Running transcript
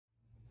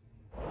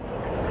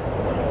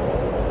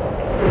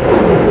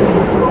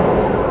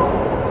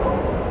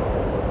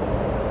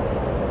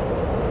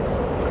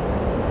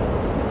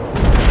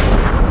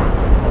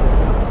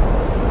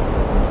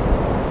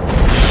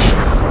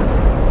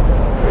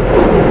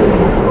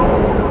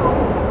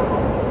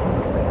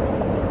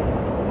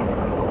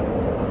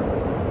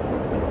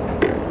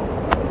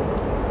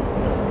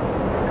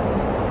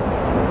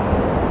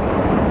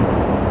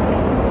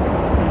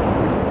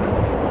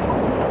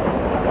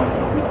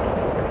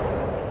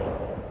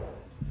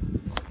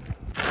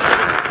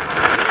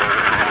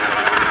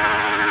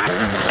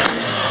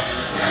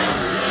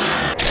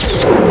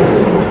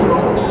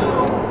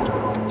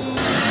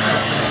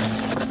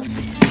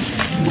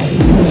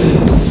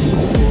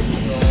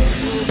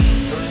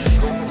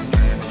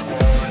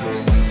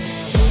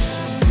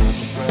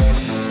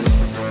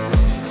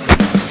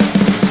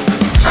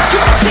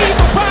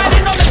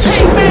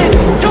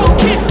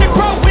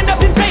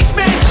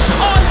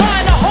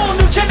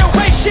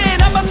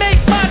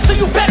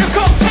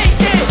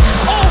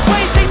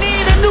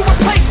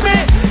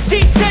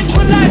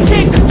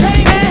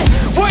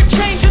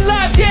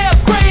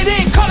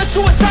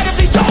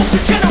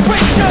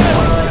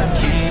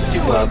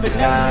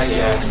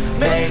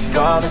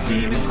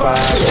demons quiet,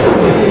 yeah.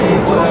 We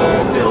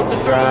were built to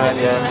thrive,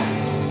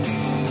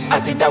 yeah. I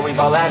think that we've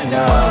all had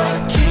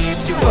enough.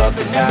 Keeps you up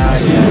at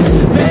night,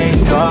 yeah.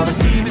 Make all the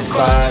demons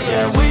quiet,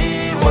 yeah.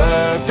 We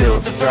were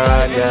built to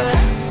thrive, yeah.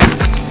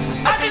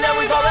 I think that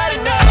we've all had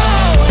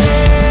enough,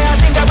 yeah. I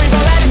think that we've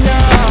all had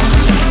enough.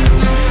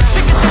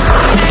 Sick of just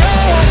the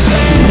old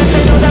plan.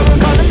 They know that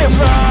we're calling it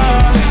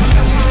wrong.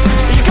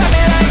 You got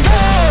me like,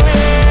 oh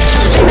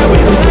yeah. I think that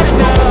we've all had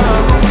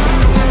enough.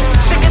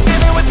 Sick of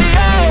dealing with the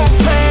old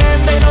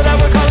plan. They know that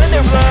we're calling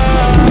it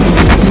wrong.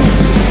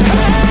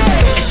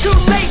 Hey, it's too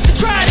late to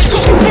try to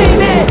contain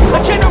it. A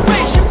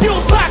generation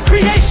fueled by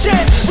creation.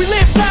 We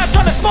live lives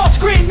on a small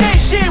screen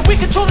nation. We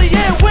control the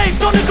airwaves,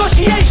 no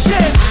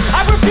negotiation.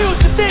 I refuse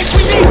to think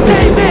we need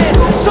saving.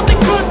 Something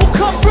good will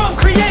come from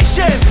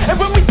creation. And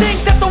when we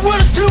think that the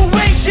world is too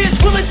anxious,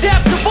 we'll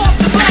adapt, evolve,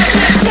 survive,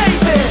 and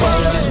save it.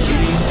 What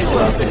keeps you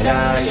up at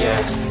night,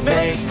 yeah.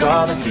 Make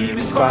all the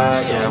demons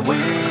quiet, yeah.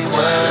 We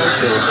were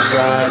built to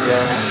thrive,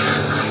 yeah.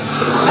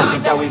 I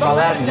think that we've all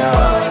had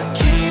enough.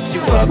 Keeps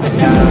you up at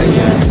night,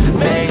 yeah.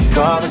 Make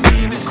all the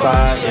demons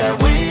quiet, yeah.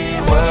 We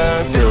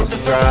were built to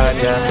thrive,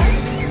 yeah.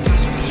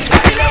 I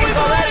think that we've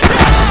all had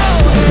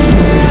enough,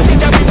 yeah. I think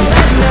that we've all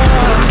had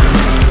enough.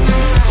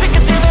 Sick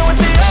of dealing with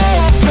the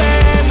old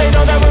plan. They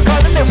know that we're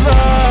calling it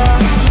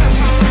wrong.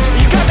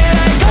 You got me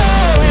like,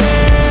 oh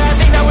yeah. I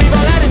think that we've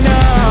all had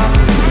enough.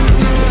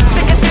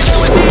 Sick of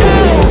dealing with the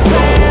old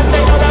plan.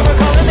 They know that we're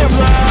calling it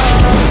wrong.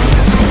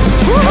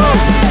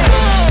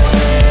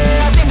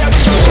 I think that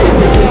we've all had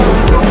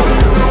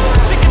enough.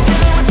 Sick of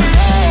dealing with the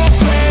old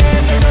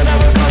plan. They know that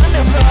we're calling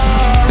it wrong.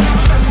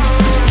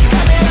 You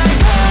got me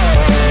like,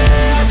 oh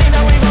yeah. I think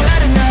that we've all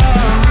had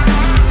enough.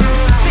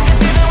 Sick of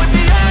dealing with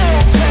the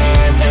old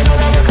plan. They know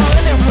that we're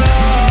calling it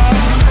wrong.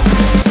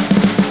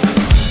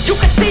 You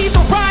can see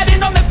the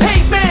writing on the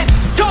pavement.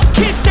 Young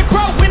kids, they're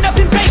growing up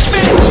in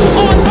basements.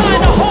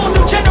 Online, a whole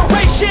new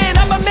generation.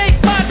 I'ma make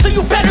mine, so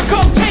you better go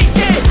take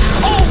it.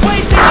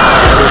 Always they need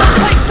a new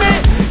replacement.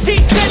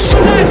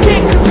 Decentralized,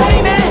 can't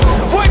contain it.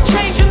 We're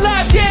changing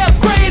lives, yeah,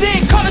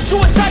 upgrading. Call it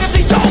suicide of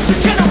the older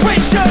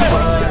generation.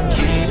 What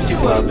keeps you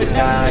up at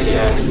night,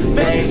 yeah.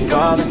 Make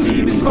all the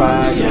demons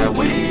quiet, yeah.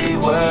 We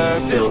were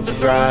built to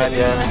thrive,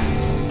 yeah.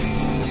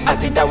 I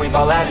think that we've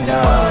all had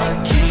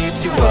enough.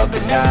 Keeps you up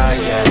at night,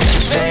 yeah.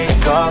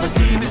 Make all the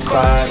demons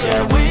quiet,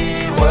 yeah.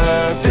 We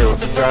were built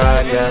to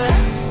thrive, yeah.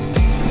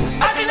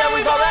 I think that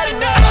we've all had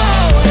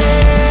enough,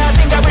 yeah. I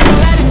think that we've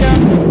all had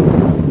enough.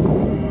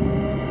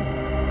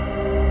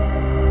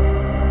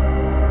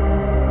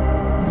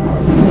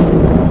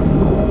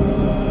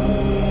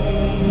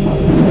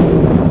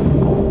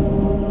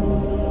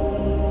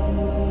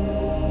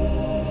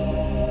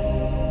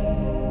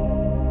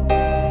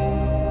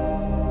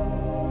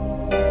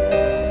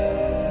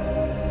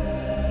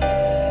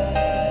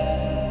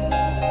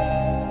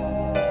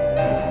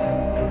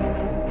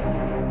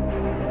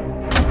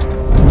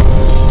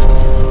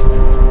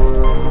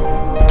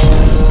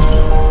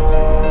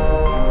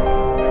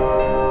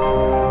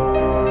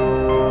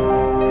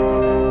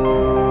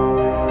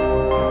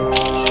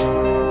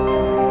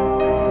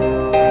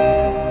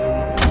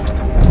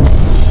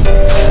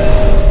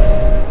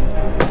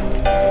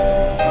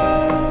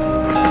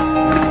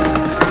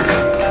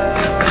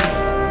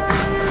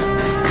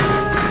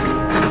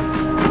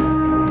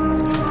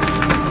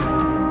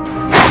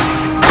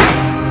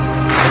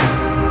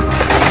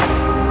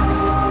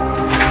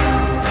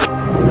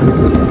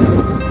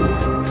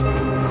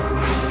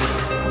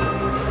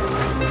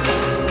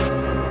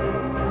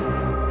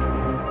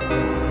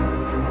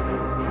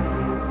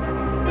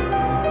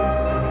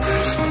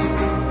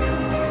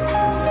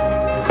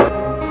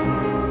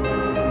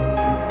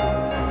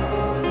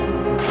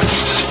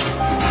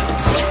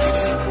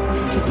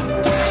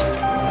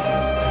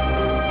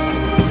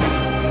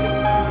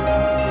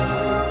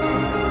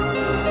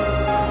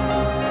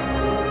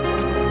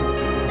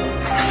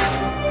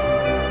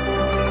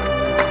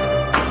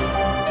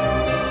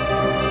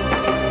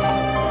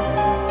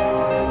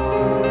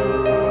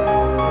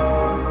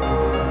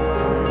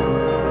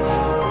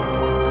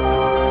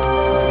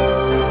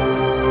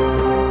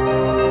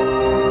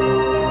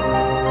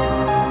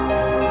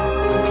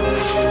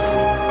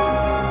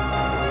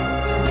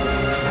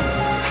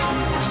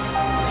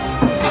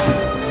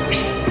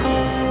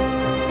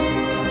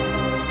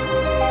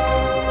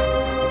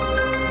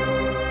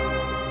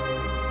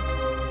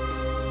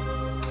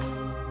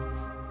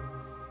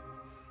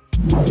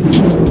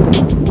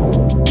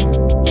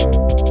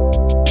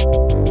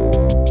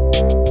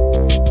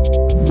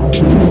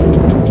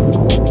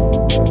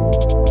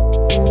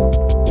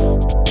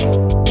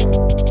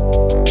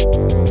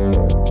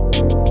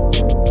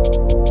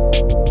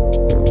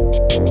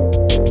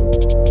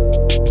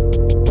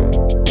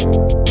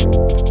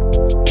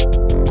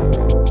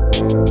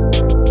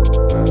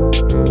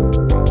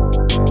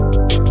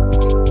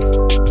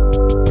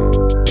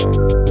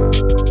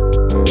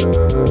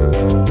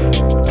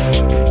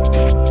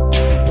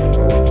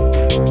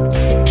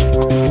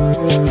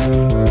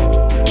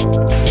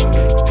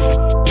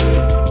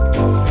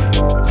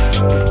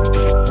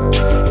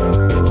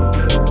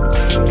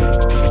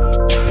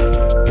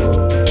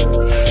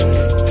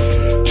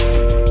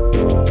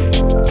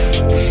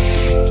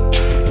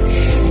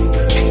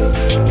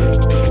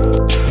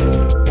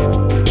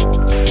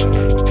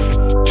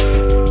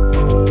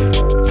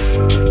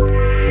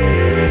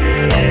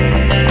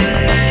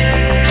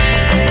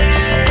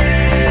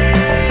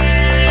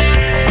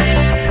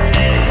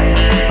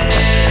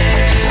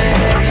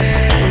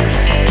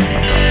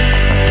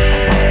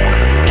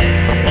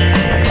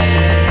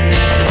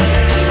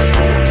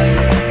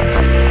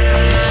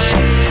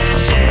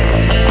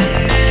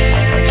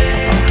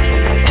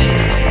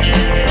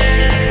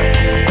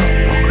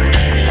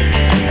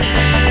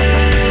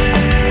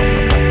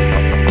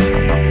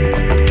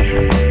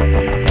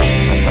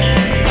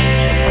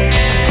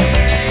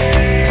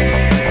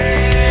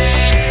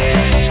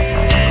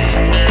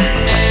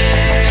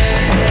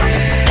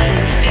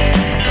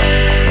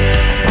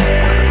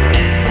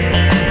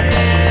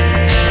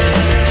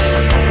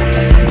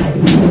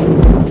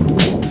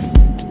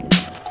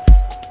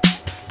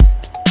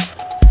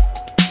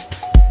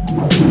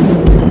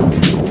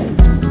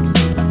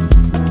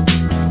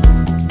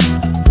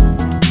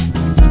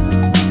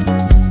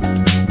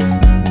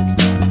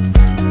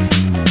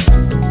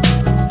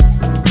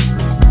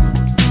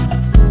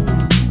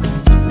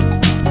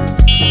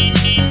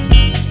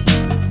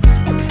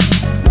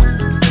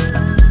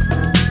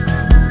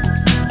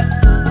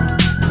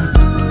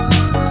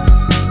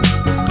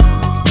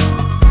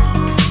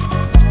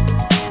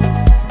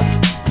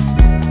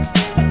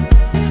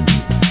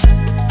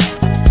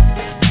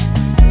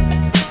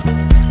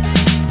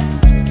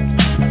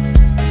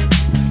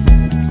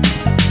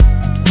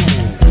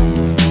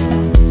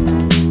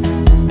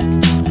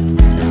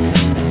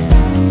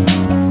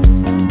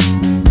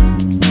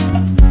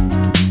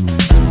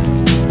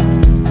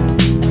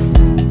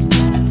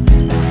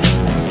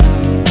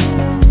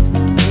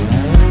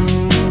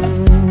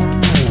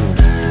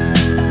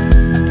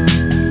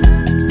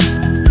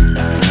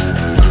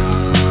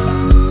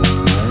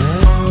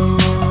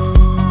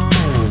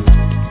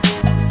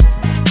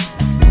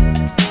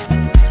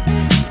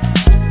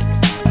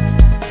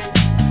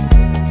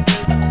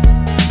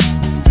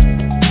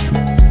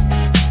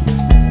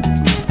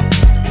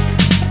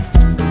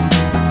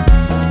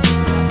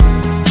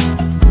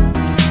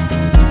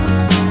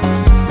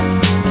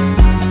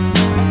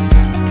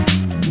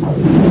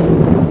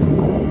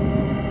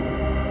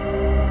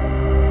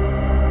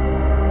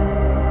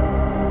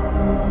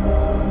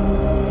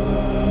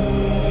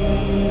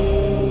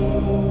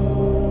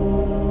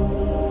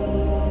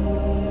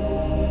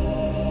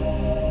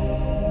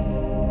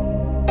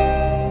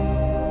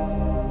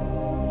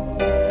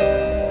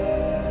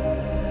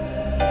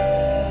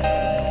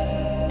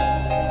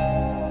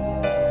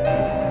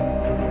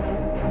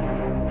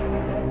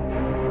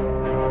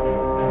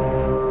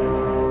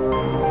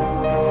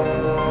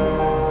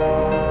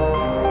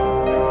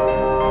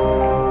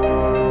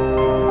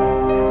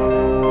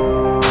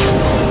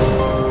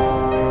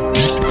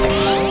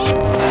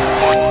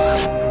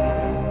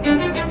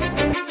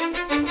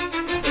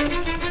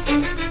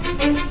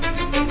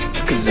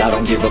 I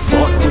don't give a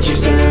fuck what you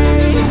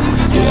say.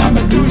 Yeah,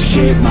 I'ma do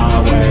shit my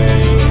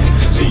way.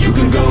 So you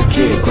can go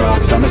kick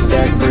rocks, I'ma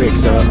stack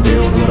bricks up,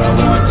 build what I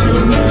want to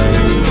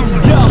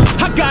make. Yo,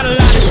 I got a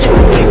lot of shit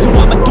to say, so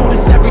I'ma do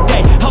this every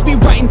day. I'll be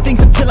writing things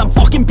until I'm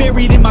fucking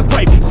buried in my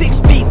grave. 6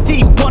 feet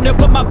deep under,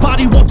 but my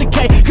body won't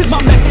decay. Cause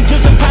my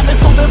messages are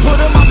timeless, so they'll put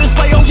them on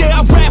display. Oh yeah,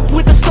 I rap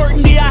with a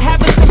certainty, I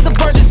have a sense of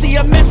urgency.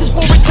 A message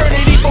for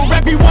eternity, for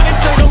everyone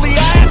internally.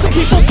 I had some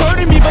people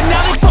burning me, but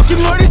now they fucking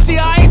learn to see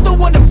I ain't the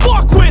one to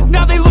fuck with.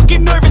 Now they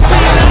looking nervous,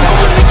 saying I don't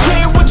really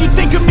care